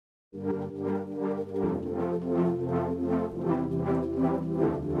Hey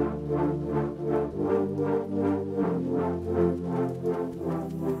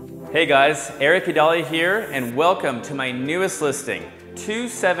guys, Eric Idali here, and welcome to my newest listing,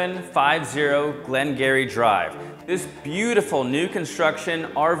 2750 Glengarry Drive. This beautiful new construction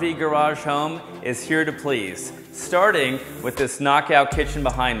RV garage home is here to please, starting with this knockout kitchen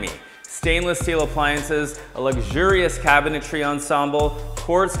behind me. Stainless steel appliances, a luxurious cabinetry ensemble,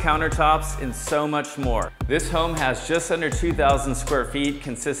 quartz countertops, and so much more. This home has just under 2,000 square feet,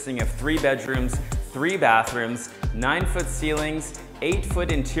 consisting of 3 bedrooms, 3 bathrooms, 9-foot ceilings,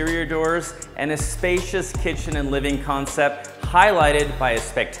 8-foot interior doors, and a spacious kitchen and living concept highlighted by a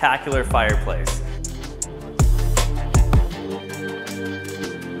spectacular fireplace.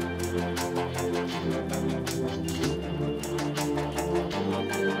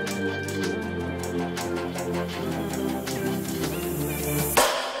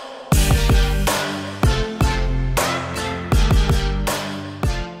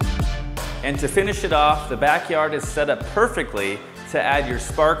 And to finish it off, the backyard is set up perfectly to add your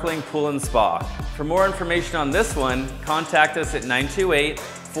sparkling pool and spa. For more information on this one, contact us at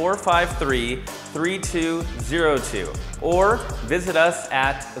 928-453-3202 or visit us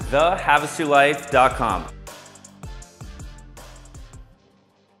at thehavasulife.com.